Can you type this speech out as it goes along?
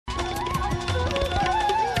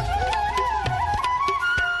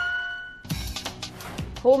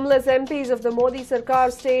Homeless MPs of the Modi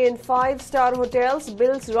Sarkar stay in 5-star hotels.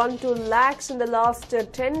 Bills run to lakhs in the last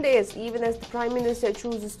 10 days, even as the Prime Minister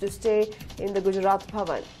chooses to stay in the Gujarat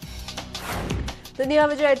Bhavan. The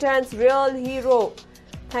Vijay turns real hero.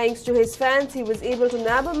 Thanks to his fans, he was able to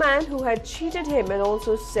nab a man who had cheated him and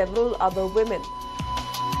also several other women.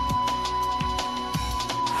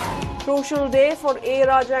 Crucial day for A.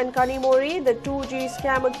 Raja and Kanimori. The 2G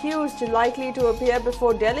scam accused likely to appear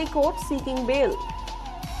before Delhi court seeking bail.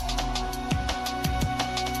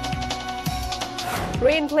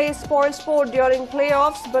 Rain plays spoil sport during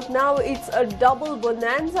playoffs, but now it's a double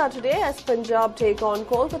bonanza today as Punjab take on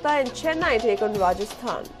Kolkata and Chennai take on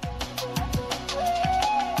Rajasthan.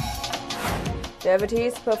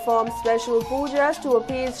 Devotees perform special pujas to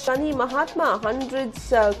appease Shani Mahatma.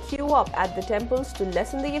 Hundreds queue up at the temples to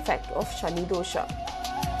lessen the effect of Shani Dosha.